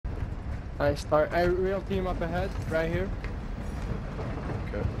I real team up ahead, right here.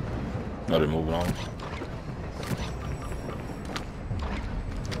 Okay. No, they're moving on.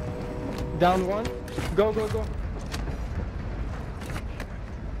 Down one. Go, go, go.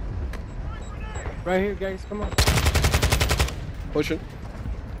 Right here, guys. Come on. Pushing.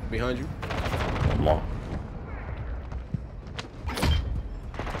 Behind you. Come on.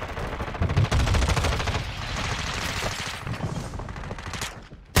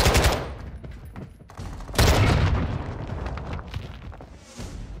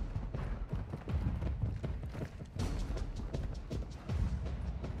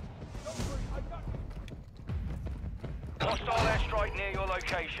 Hostile airstrike near your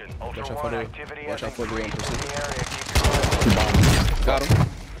location. Ultra Watch out One for activity the. Watch out for the increased in precision. the area. Keep your Got him.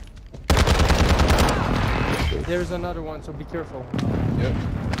 There's another one, so be careful. Yep.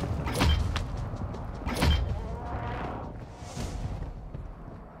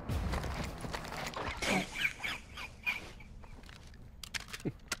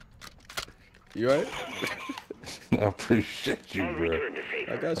 You right? I appreciate you, bro.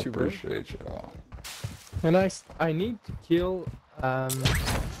 I got you, bro. Appreciate y'all. And I need to kill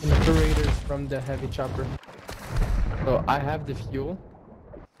operators from the heavy chopper. So I have the fuel.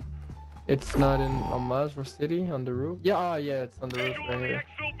 It's not in Mazrah city on the roof. Yeah, yeah, it's on the roof right here.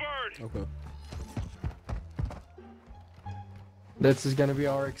 Okay. This is gonna be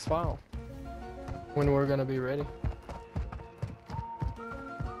our X file when we're gonna be ready.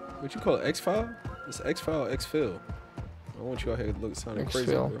 What you call it? X-File? It's X-File, X-Fill. I don't want you out here sounding crazy,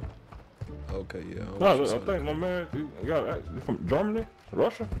 X-Fill. bro. Okay, yeah. No, I think my man, you from Germany,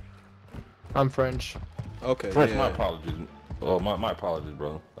 Russia. I'm French. Okay, French, yeah. my apologies. Oh, my apologies,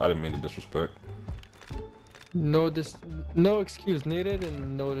 bro. I didn't mean to disrespect. No excuse needed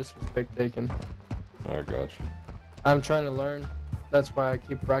and no disrespect taken. I got you. I'm trying to learn. That's why I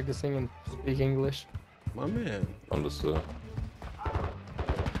keep practicing and speak English. My man. Understood.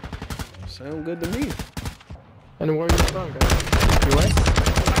 Sound good to me. And where are you from, guys? US?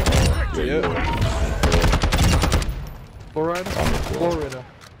 Yeah. Florida? Florida.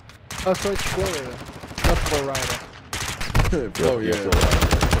 Oh, so it's Florida. Not Florida. Oh, yeah.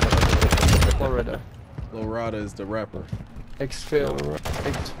 Florida. Lorada is the rapper. Xphil.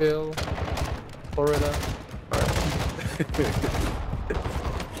 Xphil. Florida.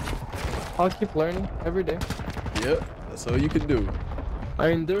 I'll keep learning every day. Yep, that's all you can do. I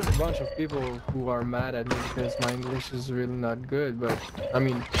mean, there's a bunch of people who are mad at me because my English is really not good, but I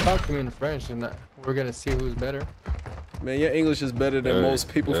mean, talk to me in French and we're gonna see who's better. Man, your English is better than most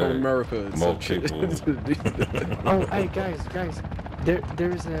people from America. Most people. Oh, hey guys,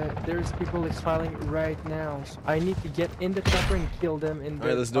 there's people X-filing right now. So I need to get in the chopper and kill them in the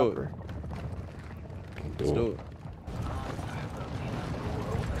Alright, let's chopper. do it. Let's do it.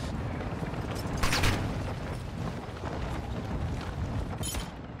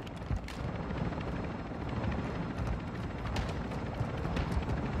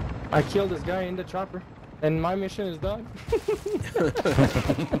 I killed this guy in the chopper, and my mission is done.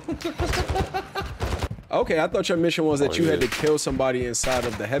 Okay, I thought your mission was that you had to kill somebody inside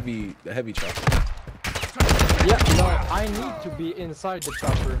of the heavy chopper. Yeah, no, I need to be inside the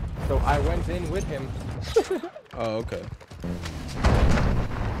chopper, so I went in with him. Oh, okay.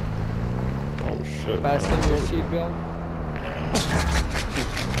 Oh shit. Fasten your seatbelt.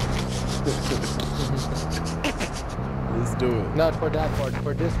 Let's do it. Not for that part,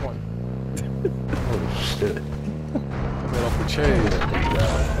 for this one. Oh shit. Get off the chain.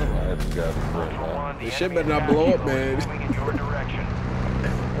 This shit better not blow up, man.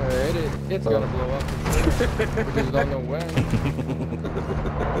 It's gonna blow up. We just don't know when.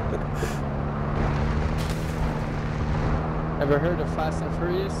 Ever heard of Fast and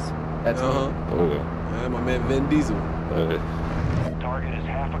Furious? That's Oh yeah. Yeah, my man Vin Diesel. Target is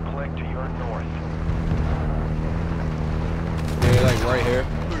half a click to your north. Yeah, like right here.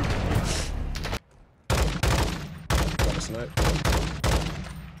 Got a snipe.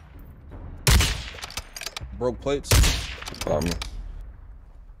 Broke plates.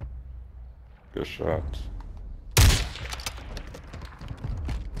 Good shot.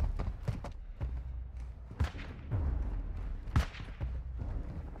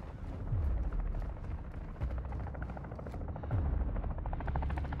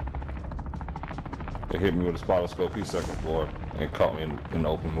 They hit me with a spotter scope, he's second floor, and caught me in the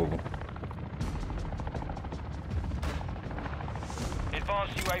open moving.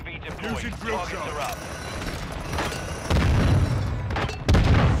 Advanced UAV deployed. Targets are up.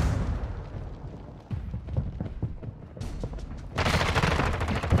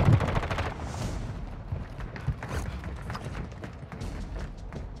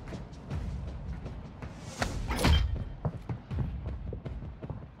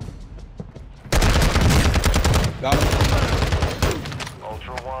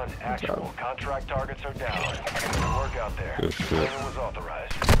 Actual. Contract targets are down. Good work out there. Good shit. Training was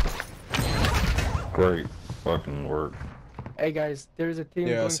authorized. Great fucking work. Hey guys, there's a team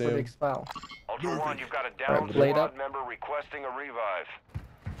going for the X-File. Ultra One, you've got a down Blade squad up. member requesting a revive.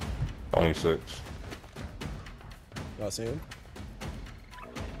 26. I see him.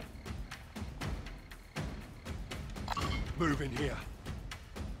 Move in here.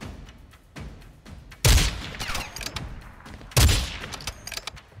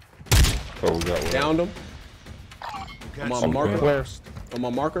 Oh, we got one. Downed him. On my marker. Where? On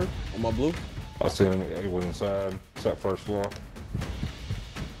my marker. On my blue. I seen him. He was inside. Except first floor.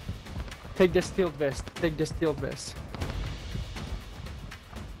 Take the steel vest. Take the steel vest.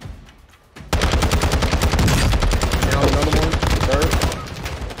 Down another one. Third.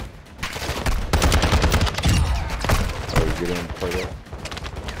 Oh, get in. Play that.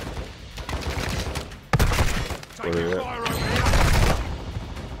 Where they at?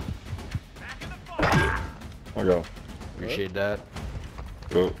 I go. Appreciate that.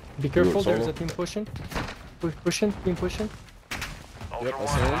 Go. Be careful, there's a team pushing. Pushing, team pushing. Yep, I Ultra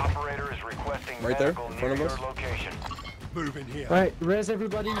see One, him. operator is requesting Right there, medical in front near of us. your location. Move in here. Alright, res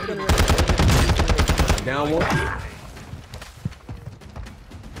everybody. You can Down one.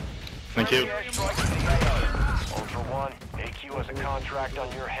 Thank you. Ultra One, AQ has a contract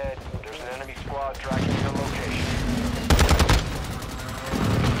on your head. There's an enemy squad tracking your location.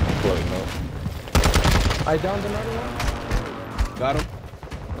 Play, no. I downed another one. Got him.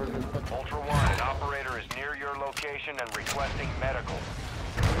 Ultra One, an operator is near your location and requesting medical.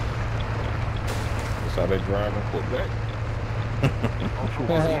 That's how they drive and put back. Ultra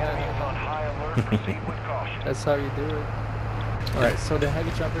One, the enemy is on high alert. Proceed with caution. That's how you do it. Alright, so the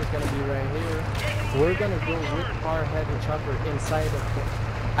heavy chopper is gonna be right here. We're gonna go with our heavy chopper inside of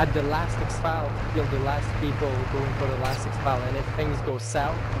at the last X-File to kill the last people going for the last X-File. And if things go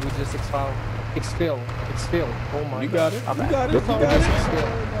south, we just X-File. X-Fill. Oh my god. You got it. I'm You at- got it. You got it. X-Fill.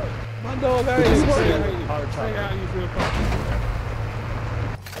 My dog out Just here. X-Fill, our chopper.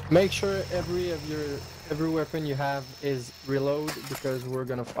 Make sure every weapon you have is reload because we're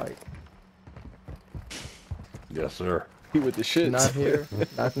gonna fight. Yes, sir. He with the shit. Not here,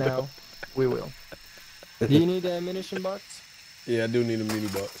 not now. We will. Do you need a ammunition box? Yeah, I do need a mini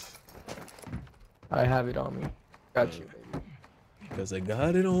box. I have it on me. Got you, baby. Because I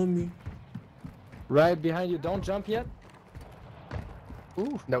got it on me. Right behind you. Don't jump yet.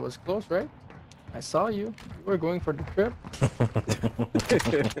 Ooh, that was close, right? I saw you. You were going for the trip.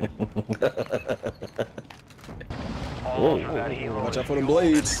 All Ultra, that helo Watch is out for them fueled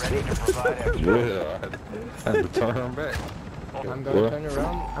and blades. ready to provide extra. Yeah, I had to turn him back. I'm gonna turn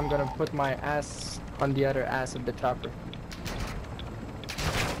around. I'm gonna put my ass on the other ass of the chopper.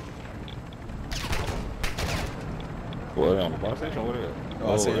 What, on the bus station? What is it?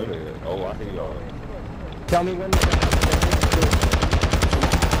 Oh, I see there it. they is. Oh, I hear y'all. Tell me when.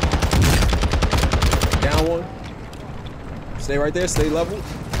 Down one. Stay right there. Stay level.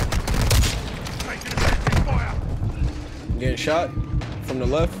 Taking effective fire. Getting shot from the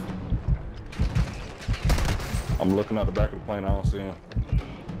left. I'm looking at the back of the plane. I don't see him.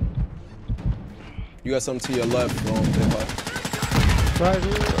 You got something to your left. HipHop. Right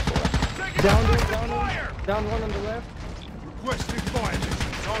here. Down one, down one. Down one on the left. Requesting fire mission.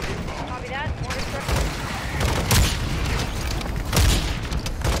 Target marked. Copy that.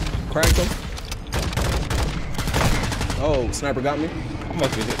 Cracked him. Oh, sniper got me. I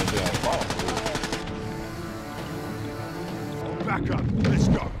must be hitting the damn ball. Back up. Let's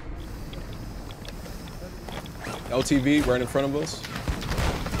go. LTV right in front of us.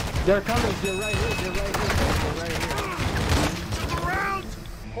 They're coming. They're right here. They're right here. They're right here. To the round.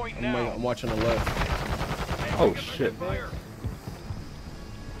 Point I'm, now. I'm watching the left. Oh, shit.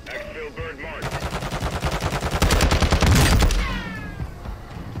 Exfil bird mark.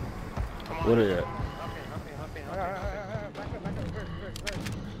 Where they at?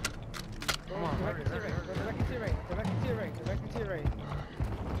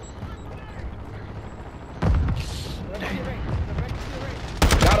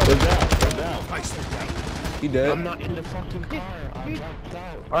 Got him. They're down. He dead. I'm not in the fucking car. I jumped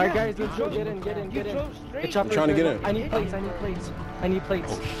out. Alright guys, let's go. Get in. The chopper's trying to get there. in. I need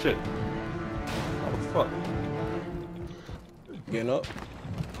plates. Oh, shit. Oh, fuck. Getting up.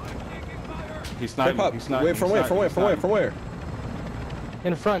 He's sniping. HipHop. He's sniping. Wait, from where? From where?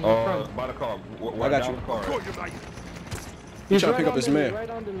 In front. By the car. I got you. The car. Got you, mate. He's trying to pick up under his me, man. Right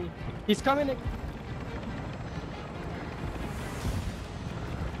under me. He's coming.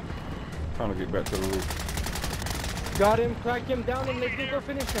 Trying to get back to the roof. Got him. Crack him down and let's go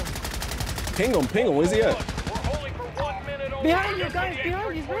finish him. Ping him. Where's he at? We're holding for 1 minute Behind you guys,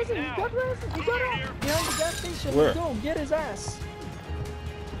 behind you, he's racing, he got racing, he got up. Behind the gas station, Where? let's go, get his ass.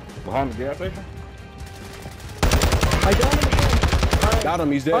 Behind the gas station? I got him again. Alright. Got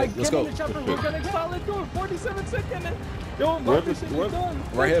him, he's dead. Alright, Let's get go. in the chopper, we're gonna exfile, let's go, 47 seconds. Yo, Where's Marcus, the- he's where's- done.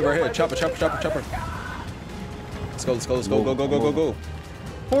 Right here. Chopper. Let's go.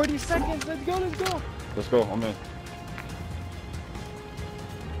 40 seconds, let's go. Let's go, I'm in.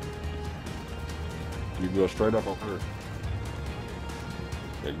 You go straight up over here.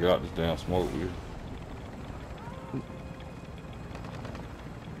 Yeah, get out this damn smoke, weird.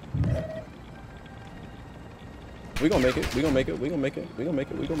 We gonna make it. Oh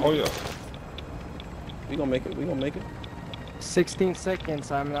yeah. We gonna make it. 16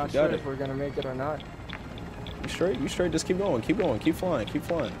 seconds, I'm not Got sure it. if we're gonna make it or not. You straight. Just keep going. Keep flying.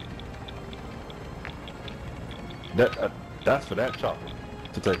 That's for that chopper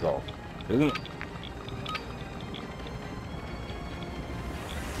to take off, isn't it?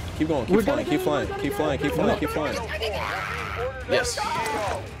 Keep going. We're Keep gonna flying. get it, Keep we're gonna flying. get it. Yes. We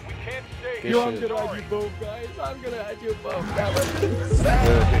can't stay Good Yo, I'm shit. gonna add you both, guys. I'm gonna add you both. That was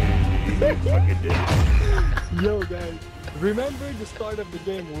Yo, guys. Remember the start of the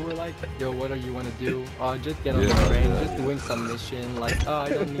game we were like, yo, what do you want to do? Just get on the train, just doing some mission. Like, I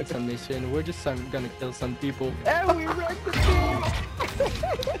don't need some mission. We're just gonna kill some people. And we wrecked the game!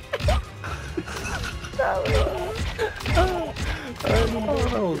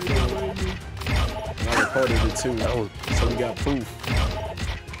 I recorded it too. So we got proof.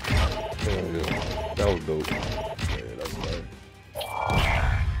 Yeah, that was dope.